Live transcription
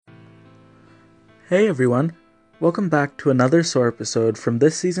Hey everyone, welcome back to another SOAR episode from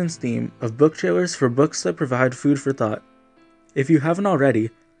this season's theme of book trailers for books that provide food for thought. If you haven't already,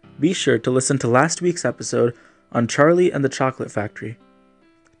 be sure to listen to last week's episode on Charlie and the Chocolate Factory.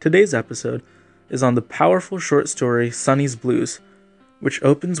 Today's episode is on the powerful short story Sunny's Blues, which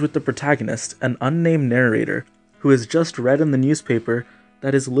opens with the protagonist, an unnamed narrator, who has just read in the newspaper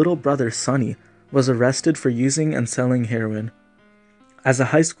that his little brother Sunny was arrested for using and selling heroin. As a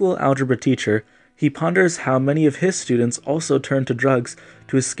high school algebra teacher, he ponders how many of his students also turn to drugs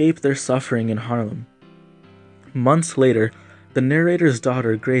to escape their suffering in Harlem. Months later, the narrator's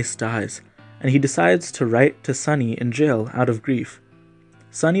daughter Grace dies, and he decides to write to Sunny in jail out of grief.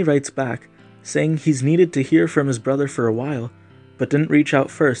 Sunny writes back, saying he's needed to hear from his brother for a while, but didn't reach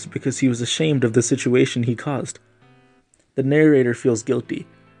out first because he was ashamed of the situation he caused. The narrator feels guilty,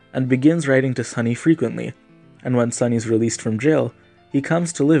 and begins writing to Sunny frequently, and when Sunny's released from jail, he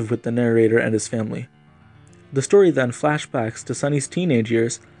comes to live with the narrator and his family. The story then flashbacks to Sunny's teenage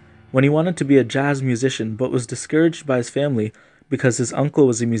years, when he wanted to be a jazz musician but was discouraged by his family because his uncle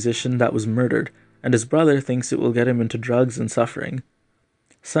was a musician that was murdered, and his brother thinks it will get him into drugs and suffering.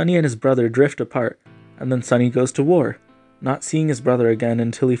 Sunny and his brother drift apart, and then Sunny goes to war, not seeing his brother again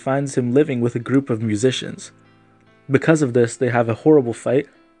until he finds him living with a group of musicians. Because of this, they have a horrible fight,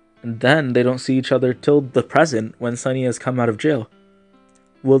 and then they don't see each other till the present when Sunny has come out of jail.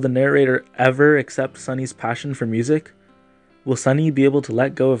 Will the narrator ever accept Sunny's passion for music? Will Sunny be able to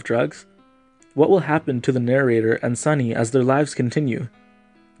let go of drugs? What will happen to the narrator and Sunny as their lives continue?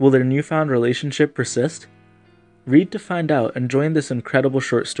 Will their newfound relationship persist? Read to find out and join this incredible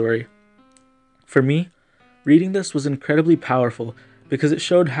short story. For me, reading this was incredibly powerful because it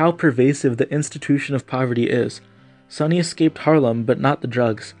showed how pervasive the institution of poverty is. Sunny escaped Harlem but not the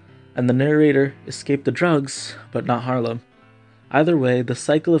drugs, and the narrator escaped the drugs but not Harlem. Either way, the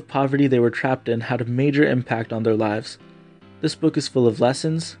cycle of poverty they were trapped in had a major impact on their lives. This book is full of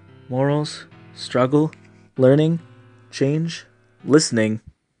lessons, morals, struggle, learning, change, listening,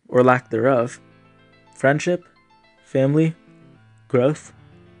 or lack thereof, friendship, family, growth,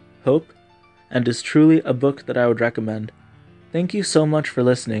 hope, and is truly a book that I would recommend. Thank you so much for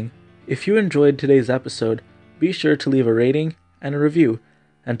listening. If you enjoyed today's episode, be sure to leave a rating and a review,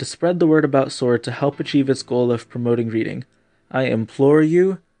 and to spread the word about SOAR to help achieve its goal of promoting reading. I implore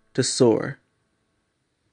you to soar.